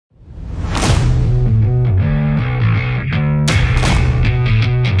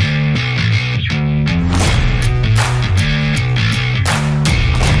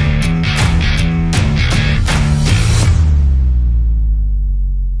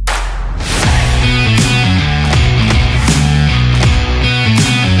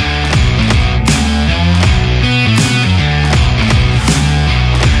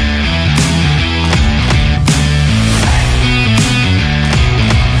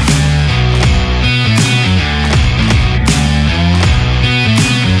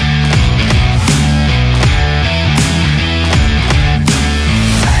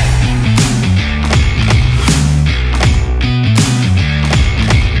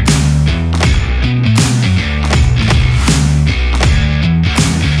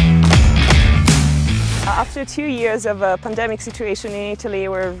after 2 years of a pandemic situation in Italy,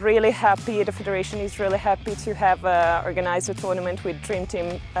 we're really happy, the Federation is really happy to have organized a tournament with Dream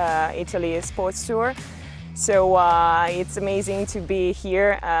Team Italy Sports Tour. So it's amazing to be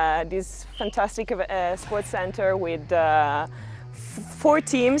here, this fantastic sports center with 4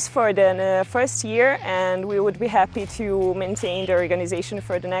 teams for the first year, and we would be happy to maintain the organization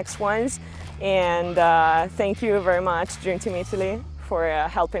for the next ones. And thank you very much, Dream Team Italy, for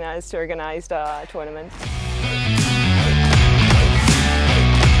helping us to organize the tournament.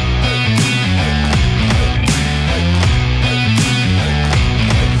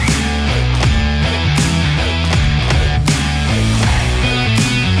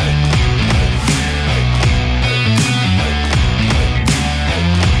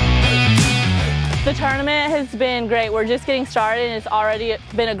 The tournament has been great. We're just getting started and it's already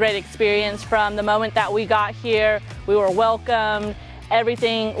been a great experience. From the moment that we got here, we were welcomed.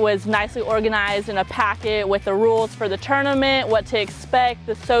 Everything was nicely organized in a packet with the rules for the tournament, what to expect,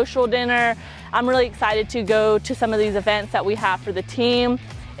 the social dinner. I'm really excited to go to some of these events that we have for the team.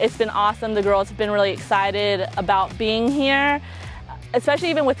 It's been awesome. The girls have been really excited about being here, especially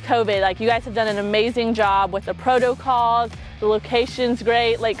even with COVID. Like, you guys have done an amazing job with the protocols. The location's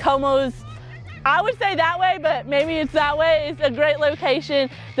great. Lake Como's, I would say that way, but maybe it's that way. It's a great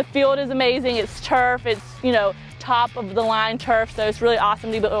location. The field is amazing. It's turf. It's, you know, top of the line turf, so it's really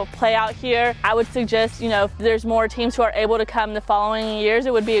awesome to be able to play out here. I would suggest, you know, if there's more teams who are able to come the following years,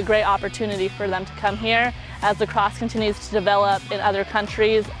 it would be a great opportunity for them to come here. As lacrosse continues to develop in other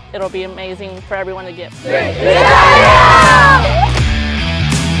countries, it'll be amazing for everyone to get.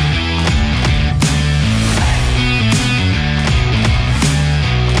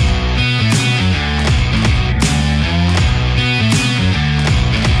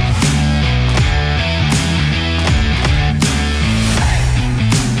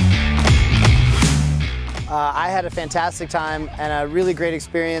 I had a fantastic time and a really great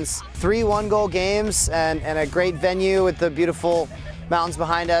experience. 3 one-goal games and a great venue with the beautiful mountains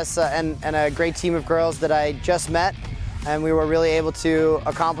behind us and a great team of girls that I just met, and we were really able to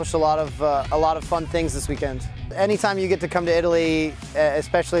accomplish a lot of fun things this weekend. Anytime you get to come to Italy,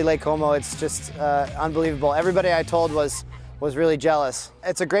 especially Lake Como, it's just unbelievable. Everybody I told was really jealous.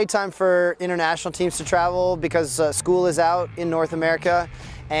 It's a great time for international teams to travel because school is out in North America,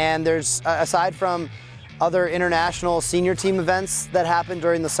 and there's, aside from other international senior team events that happen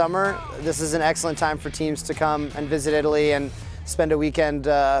during the summer, this is an excellent time for teams to come and visit Italy and spend a weekend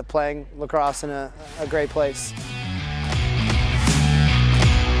playing lacrosse in a great place.